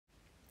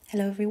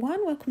Hello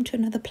everyone, welcome to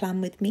another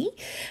plan with me.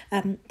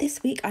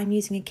 This week I'm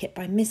using a kit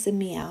by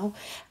Meow,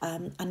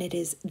 and it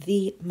is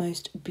the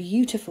most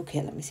beautiful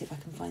kit. Let me see if I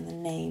can find the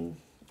name.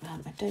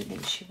 I don't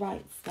think she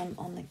writes them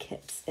on the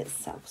kit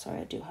itself.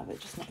 Sorry, I do have it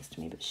just next to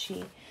me, but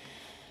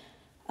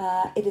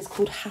it is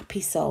called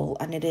Happy Soul,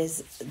 and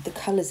the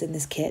colours in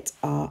this kit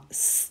are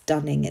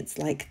stunning. It's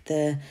like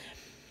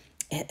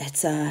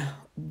it's a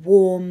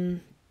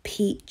warm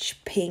peach,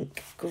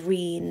 pink,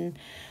 green,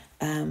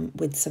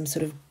 with some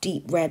sort of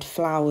deep red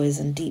flowers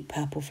and deep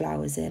purple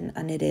flowers in,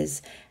 and it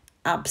is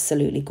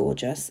absolutely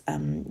gorgeous.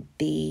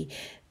 The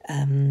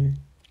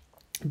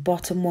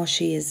bottom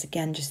washi is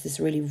again just this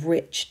really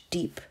rich,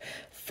 deep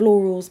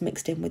florals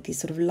mixed in with these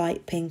sort of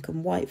light pink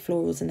and white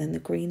florals, and then the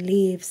green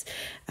leaves,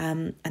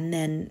 and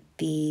then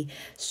the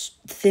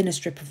thinner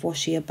strip of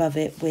washi above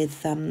it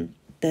with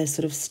the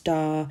sort of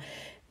star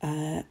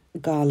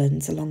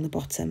garlands along the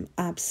bottom.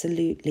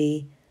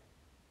 Absolutely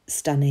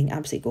stunning,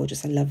 absolutely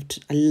gorgeous.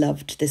 I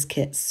loved this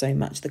kit so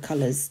much. The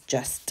colours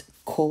just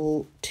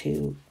call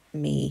to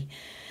me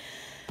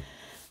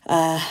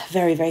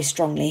very, very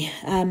strongly.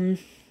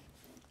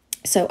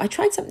 So I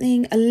tried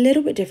something a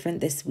little bit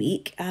different this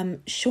week.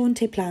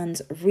 Shante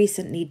Plans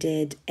recently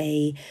did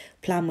a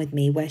plan with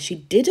me where she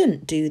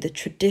didn't do the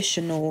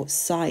traditional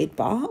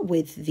sidebar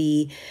with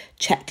the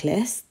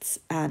checklists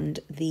and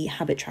the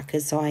habit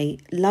trackers. So I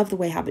love the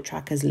way habit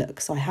trackers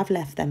look, so I have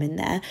left them in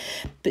there.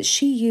 But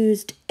she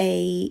used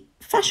a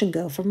Fashion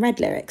Girl from Red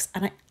Lyrics,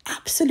 and I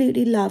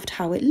absolutely loved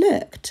how it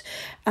looked.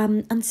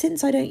 And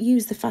since I don't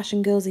use the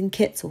Fashion Girls in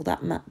kits all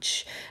that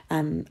much,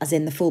 as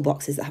in the full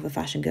boxes that have a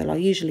Fashion Girl, I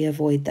usually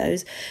avoid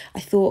those. I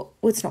thought,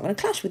 well, it's not going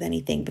to clash with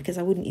anything because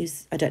I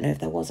don't know if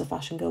there was a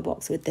Fashion Girl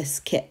box with this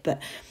kit,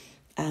 but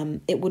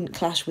it wouldn't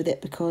clash with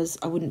it because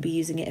I wouldn't be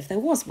using it if there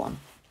was one.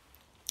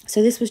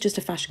 So this was just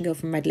a Fashion Girl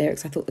from Red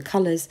Lyrics. I thought the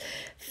colours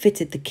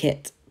fitted the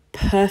kit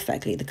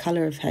perfectly. The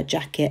colour of her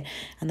jacket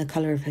and the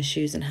colour of her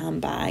shoes and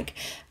handbag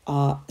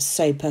are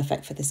so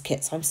perfect for this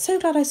kit. So I'm so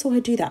glad I saw her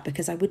do that,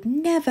 because I would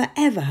never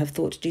ever have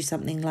thought to do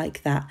something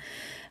like that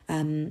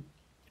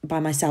by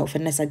myself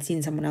unless I'd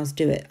seen someone else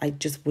do it. I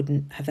just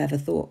wouldn't have ever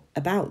thought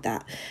about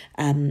that.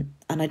 And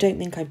I don't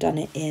think I've done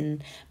it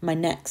in my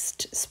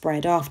next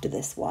spread after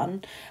this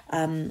one.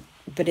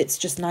 But it's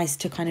just nice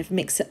to kind of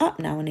mix it up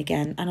now and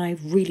again, and I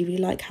really, really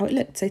like how it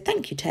looked. So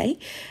thank you, Tay.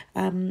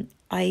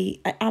 I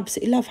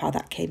absolutely love how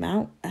that came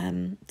out.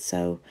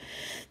 So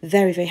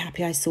very, very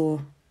happy I saw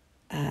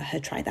her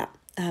try that.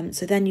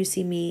 So then you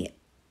see me,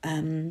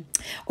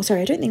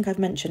 sorry, I don't think I've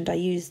mentioned I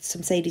used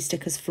some Sadie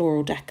Stickers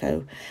Floral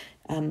Deco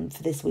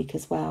for this week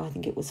as well. I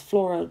think it was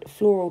Floral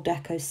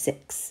Deco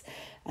 6.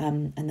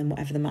 And then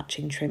whatever the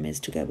matching trim is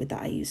to go with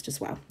that I used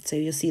as well. So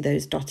you'll see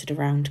those dotted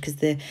around, because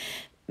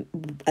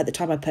at the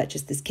time I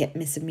purchased this kit,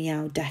 Miss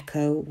Meow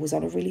Deco was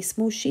on a really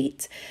small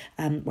sheet,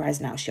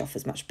 whereas now she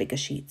offers much bigger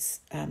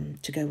sheets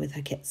to go with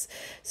her kits.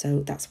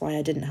 So that's why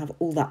I didn't have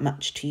all that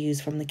much to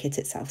use from the kit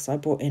itself. So I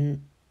brought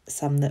in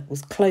some that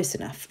was close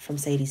enough from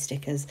Sadie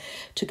Stickers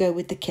to go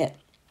with the kit.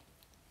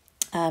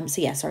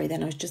 So yeah, sorry,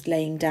 then I was just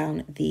laying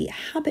down the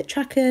habit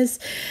trackers,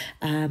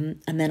 and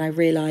then I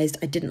realised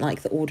I didn't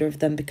like the order of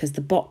them because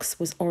the box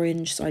was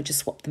orange, so I just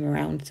swapped them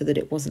around so that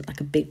it wasn't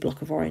like a big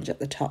block of orange at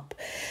the top.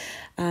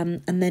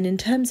 And then in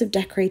terms of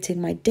decorating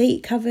my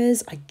date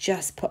covers, I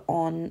just put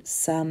on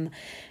some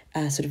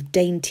sort of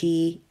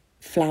dainty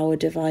flower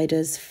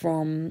dividers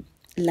from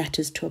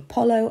Letters to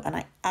Apollo, and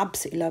I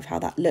absolutely love how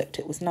that looked.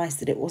 It was nice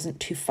that it wasn't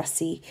too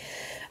fussy,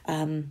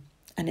 and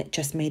it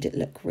just made it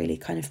look really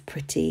kind of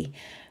pretty.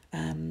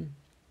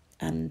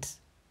 And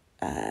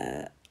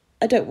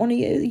I don't want to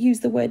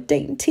use the word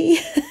dainty.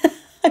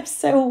 I'm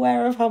so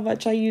aware of how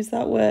much I use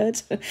that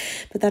word,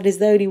 but that is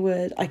the only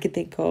word I could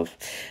think of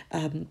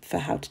for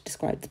how to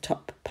describe the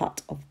top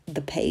part of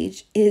the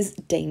page is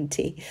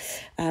dainty.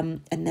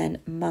 And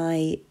then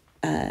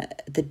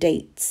the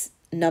dates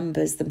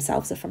numbers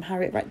themselves are from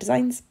Harriet Wright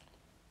Designs,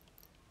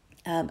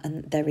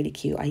 and they're really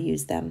cute. I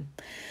use them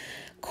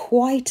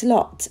quite a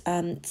lot.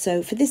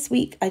 So for this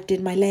week I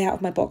did my layout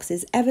of my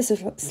boxes ever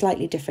so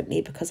slightly differently,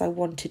 because I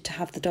wanted to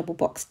have the double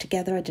box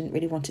together. I didn't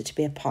really want it to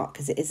be apart,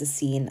 because it is a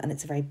scene and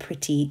it's a very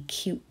pretty,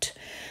 cute,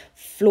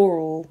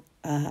 floral,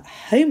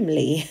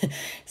 homely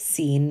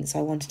scene, so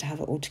I wanted to have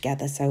it all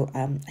together. So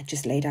I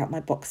just laid out my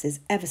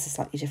boxes ever so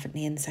slightly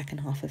differently in the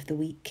second half of the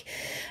week.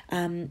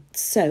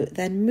 So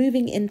then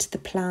moving into the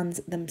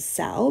plans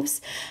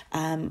themselves,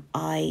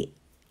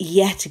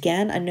 yet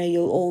again, I know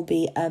you'll all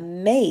be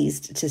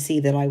amazed to see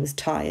that I was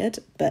tired,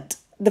 but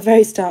the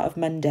very start of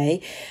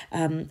Monday,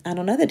 and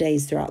on other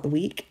days throughout the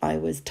week, I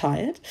was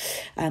tired.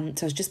 So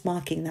I was just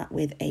marking that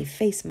with a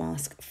face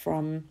mask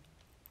from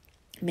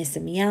Miss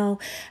Meow.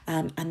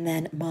 And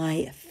then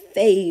my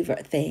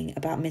favourite thing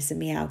about Miss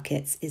Meow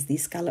kits is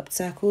these scalloped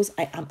circles.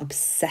 I am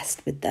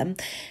obsessed with them.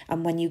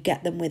 And when you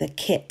get them with a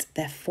kit,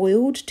 they're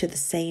foiled to the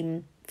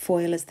same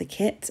foil as the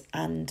kit,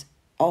 and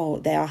oh,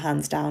 they are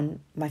hands down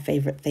my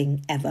favourite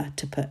thing ever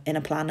to put in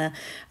a planner.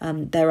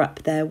 They're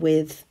up there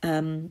with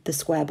the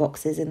square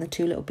boxes in the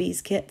Two Little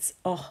Bees kits.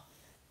 Oh,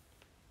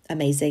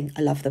 amazing.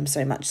 I love them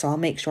so much. So I'll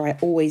make sure I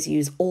always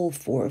use all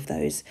 4 of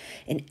those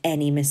in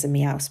any Miss and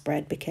Meow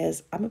spread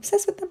because I'm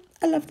obsessed with them.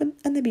 I love them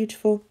and they're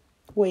beautiful.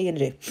 What are you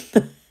going to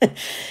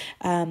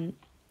do?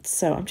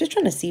 So I'm just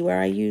trying to see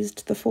where I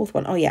used the 4th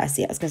one. Oh yeah, I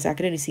see it. I was going to say I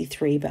could only see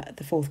 3, but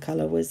the 4th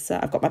colour was,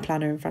 I've got my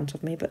planner in front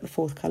of me, but the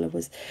 4th colour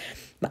was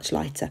much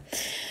lighter.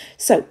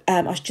 So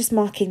I was just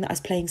marking that I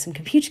was playing some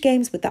computer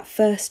games with that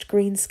first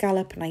green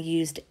scallop, and I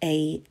used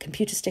a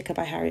computer sticker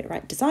by Harriet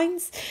Wright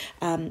Designs.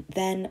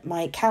 Then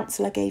my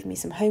counsellor gave me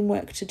some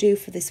homework to do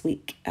for this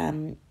week.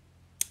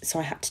 So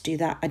I had to do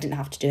that. I didn't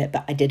have to do it,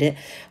 but I did it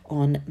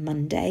on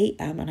Monday.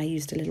 And I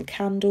used a little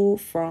candle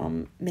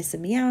from Miss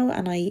and Meow.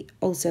 And I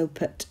also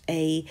put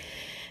a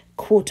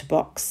quarter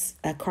box,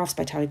 a Crafts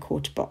by Thaowie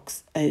quarter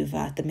box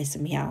over the Miss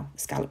and Meow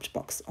scalloped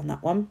box on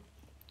that one.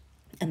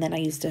 And then I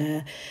used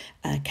a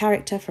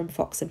character from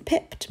Fox and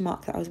Pip to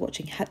mark that I was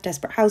watching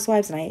Desperate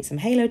Housewives, and I ate some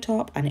Halo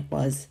Top, and it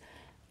was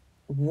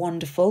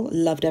wonderful.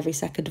 Loved every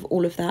second of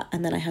all of that.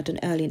 And then I had an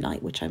early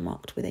night which I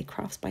marked with a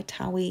Crafts by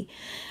Thaowie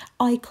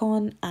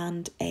icon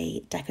and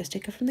a deco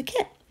sticker from the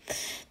kit.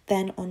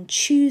 Then on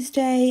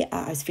Tuesday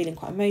I was feeling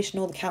quite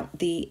emotional.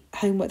 The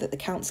homework that the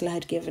counsellor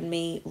had given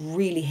me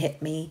really hit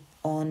me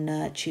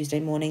on Tuesday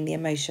morning. The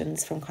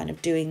emotions from kind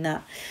of doing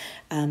that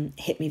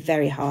hit me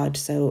very hard,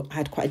 so I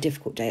had quite a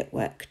difficult day at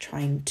work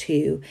trying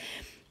to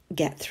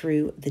get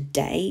through the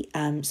day.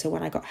 So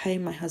when I got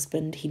home, my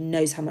husband, he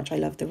knows how much I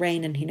love the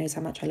rain and he knows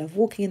how much I love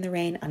walking in the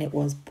rain, and it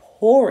was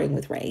pouring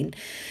with rain.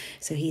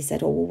 So he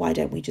said, oh, well, why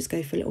don't we just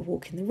go for a little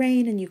walk in the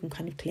rain and you can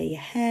kind of clear your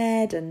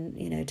head and,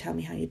 you know, tell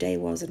me how your day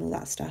was and all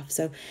that stuff.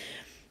 So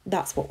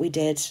that's what we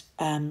did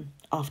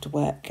after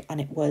work, and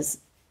it was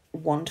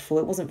wonderful.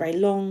 It wasn't very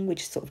long. We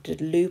just sort of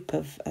did a loop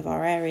of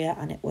our area,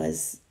 and it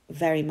was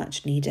very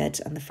much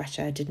needed, and the fresh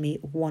air did me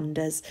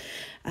wonders.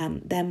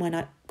 Then when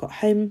I got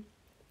home,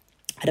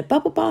 I had a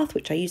bubble bath,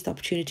 which I used the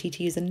opportunity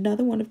to use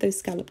another one of those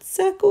scalloped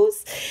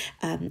circles,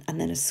 and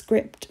then a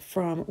script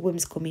from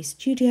Whimsical Me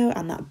Studio,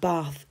 and that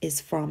bath is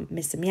from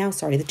Miss and Meow.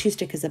 Sorry, the 2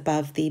 stickers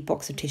above, the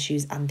box of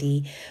tissues and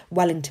the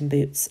Wellington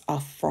boots,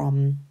 are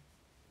from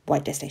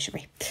White Day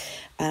Stationery.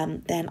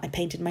 Then I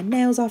painted my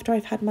nails after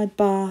I've had my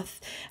bath,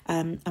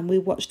 and we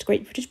watched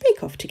Great British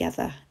Bake Off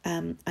together,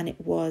 and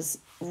it was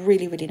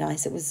really, really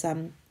nice. It was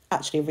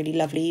actually a really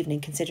lovely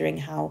evening considering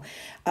how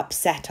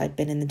upset I'd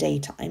been in the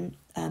daytime.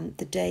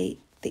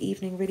 The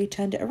evening really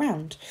turned it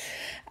around.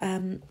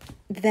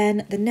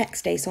 Then the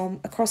next day,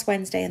 so across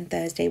Wednesday and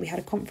Thursday, we had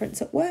a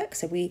conference at work,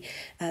 so we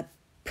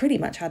pretty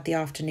much had the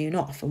afternoon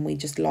off, and we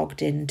just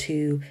logged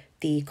into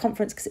the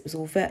conference because it was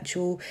all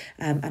virtual,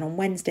 and on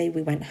Wednesday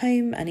we went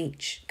home and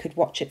each could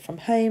watch it from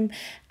home,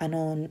 and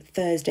on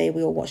Thursday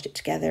we all watched it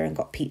together and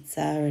got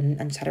pizza and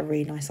just had a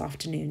really nice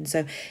afternoon.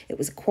 So it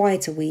was a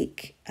quieter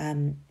week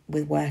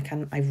with work,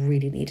 and I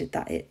really needed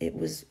that.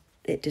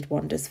 It did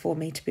wonders for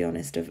me, to be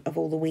honest, of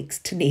all the weeks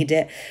to need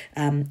it.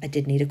 I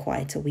did need a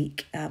quieter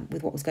week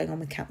with what was going on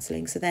with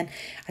counselling. So then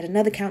I had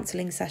another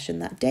counselling session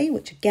that day,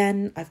 which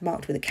again I've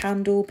marked with a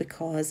candle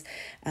because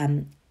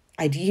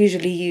I'd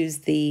usually use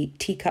the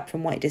teacup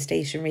from White Day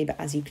Stationery, but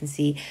as you can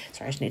see,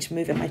 sorry, I just need to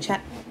move in my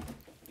chat.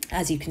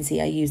 As you can see,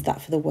 I used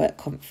that for the work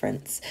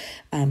conference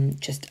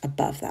just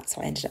above that,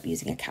 so I ended up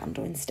using a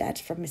candle instead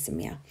from Miss and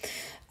Meow.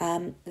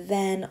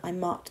 Then I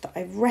marked that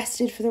I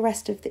rested for the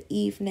rest of the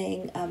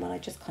evening, and I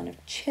just kind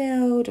of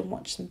chilled and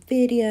watched some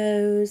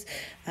videos,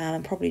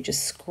 and probably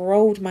just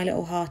scrolled my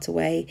little heart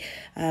away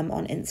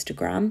on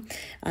Instagram,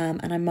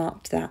 and I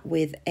marked that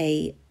with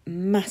a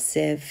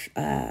massive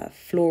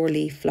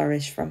florally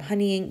flourish from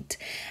Honey Inked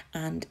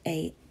and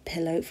a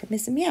pillow from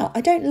Miss and Meow.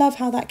 I don't love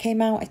how that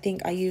came out. I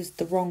think I used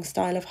the wrong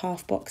style of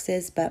half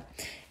boxes, but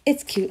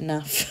it's cute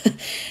enough.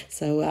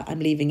 So I'm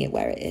leaving it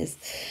where it is.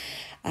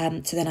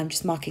 So then I'm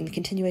just marking the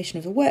continuation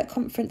of the work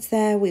conference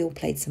there. We all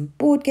played some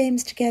board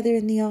games together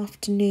in the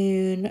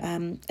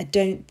afternoon. I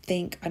don't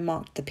think I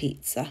marked the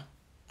pizza.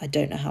 I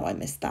don't know how I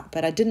missed that,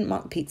 but I didn't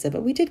mark pizza,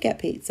 but we did get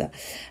pizza.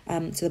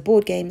 So the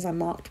board games I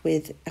marked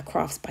with a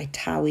Crafts by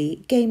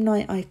Thaowie game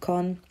night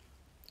icon,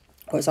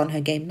 or it's on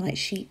her game night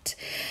sheet.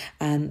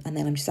 And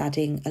then I'm just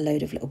adding a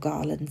load of little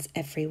garlands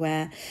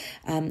everywhere.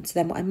 So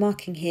then what I'm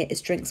marking here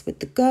is drinks with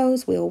the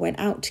girls. We all went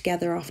out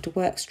together after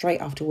work,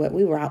 straight after work.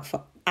 We were out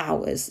for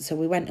hours. So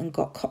we went and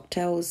got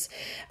cocktails.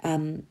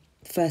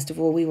 First of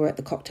all, we were at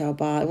the cocktail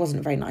bar. It wasn't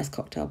a very nice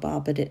cocktail bar,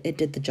 but it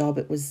did the job.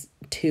 It was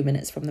 2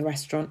 minutes from the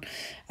restaurant.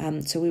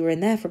 So we were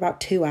in there for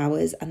about 2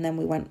 hours, and then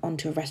we went on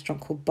to a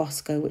restaurant called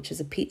Bosco, which is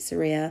a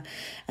pizzeria,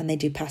 and they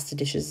do pasta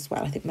dishes as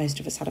well. I think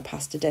most of us had a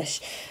pasta dish.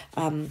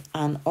 And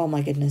oh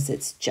my goodness,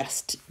 it's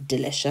just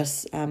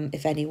delicious.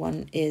 If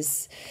anyone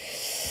is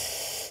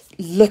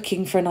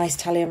looking for a nice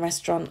Italian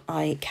restaurant,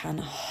 I can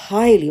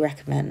highly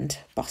recommend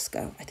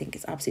Bosco. I think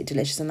it's absolutely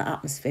delicious, and the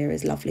atmosphere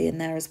is lovely in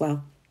there as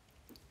well.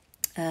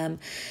 So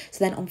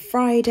then on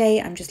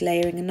Friday, I'm just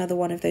layering another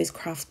one of those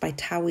Crafts by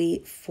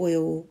Thaowie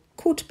foil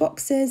quarter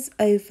boxes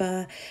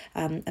over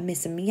a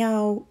Miss and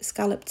Meow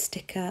scalloped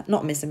sticker.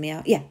 Not Miss and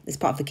Meow, yeah, it's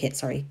part of the kit,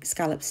 sorry.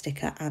 Scalloped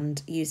sticker,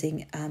 and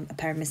using a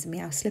pair of Miss and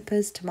Meow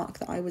slippers to mark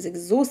that I was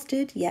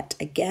exhausted. Yet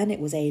again, it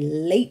was a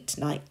late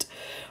night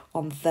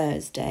on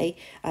Thursday.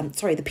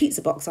 Sorry, the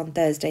pizza box on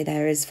Thursday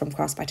there is from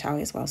Crafts by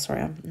Thaowie as well.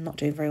 Sorry, I'm not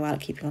doing very well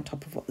at keeping on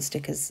top of what the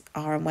stickers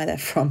are and where they're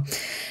from.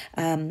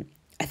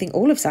 I think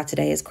all of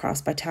Saturday is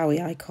Crafts by Thaowie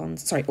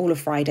icons. Sorry, all of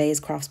Friday is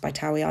Crafts by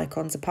Thaowie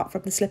icons apart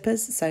from the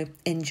slippers. So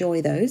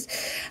enjoy those.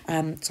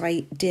 So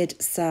I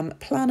did some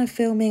planner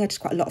filming. I did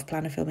quite a lot of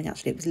planner filming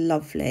actually. It was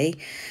lovely.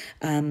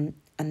 And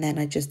then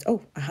I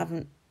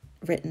haven't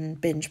written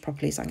binge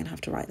properly, so I'm going to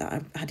have to write that.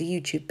 I had a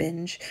YouTube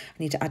binge. I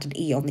need to add an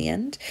E on the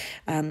end.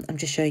 I'm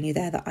just showing you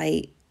there that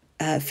I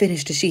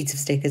finished a sheet of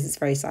stickers. It's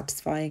very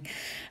satisfying.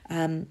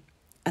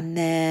 And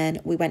then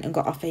we went and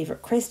got our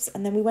favourite crisps,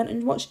 and then we went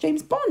and watched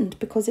James Bond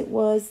because it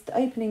was the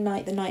opening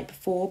night the night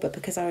before, but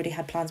because I already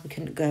had plans we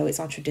couldn't go. It's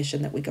our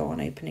tradition that we go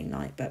on opening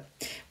night, but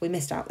we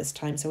missed out this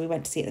time, so we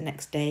went to see it the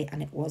next day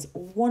and it was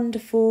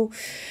wonderful.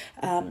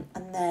 And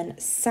then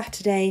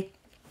Saturday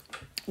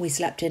we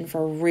slept in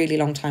for a really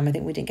long time. I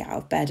think we didn't get out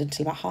of bed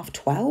until about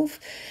 12:30.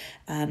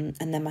 And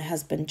then my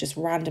husband just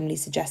randomly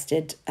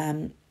suggested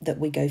that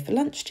we go for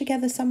lunch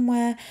together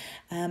somewhere.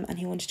 And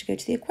he wanted to go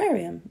to the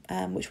aquarium,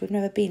 which we've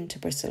never been to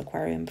Bristol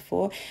Aquarium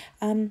before.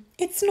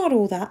 It's not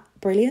all that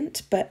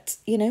brilliant, but,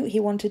 you know, he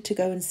wanted to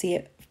go and see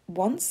it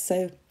once.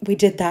 So we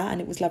did that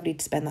and it was lovely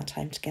to spend that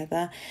time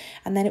together.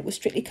 And then it was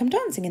Strictly Come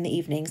Dancing in the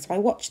evening. So I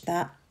watched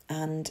that.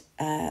 And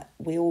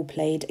we all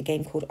played a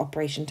game called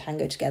Operation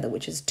Tango together,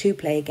 which is a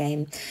 2-player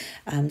game.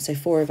 So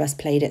 4 of us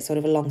played it sort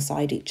of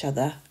alongside each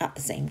other at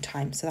the same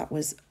time. So that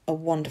was a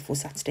wonderful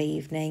Saturday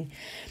evening.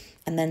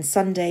 And then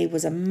Sunday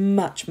was a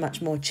much,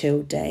 much more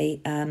chilled day.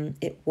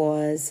 It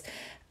was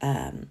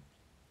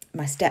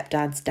my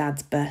stepdad's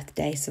dad's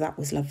birthday, so that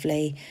was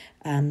lovely.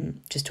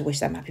 Just to wish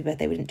them happy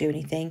birthday. We didn't do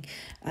anything.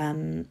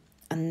 And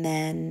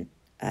then...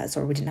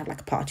 sorry, we didn't have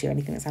like a party or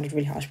anything. That sounded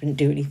really harsh. We didn't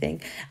do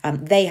anything.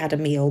 They had a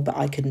meal, but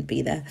I couldn't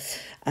be there.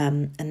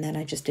 And then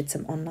I just did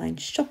some online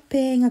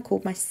shopping. I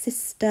called my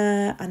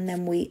sister, and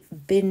then we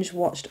binge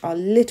watched our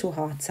little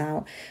hearts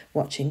out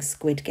watching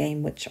Squid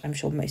Game, which I'm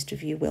sure most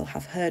of you will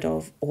have heard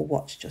of or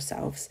watched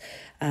yourselves.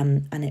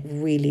 And it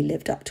really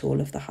lived up to all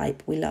of the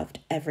hype. We loved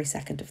every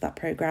second of that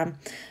programme.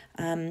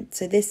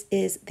 So this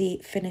is the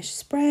finished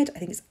spread. I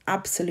think it's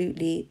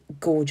absolutely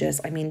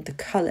gorgeous. I mean, the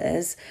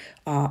colours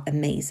are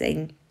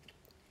amazing.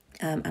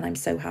 And I'm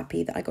so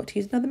happy that I got to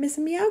use another Miss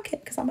and Meow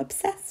kit because I'm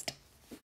obsessed.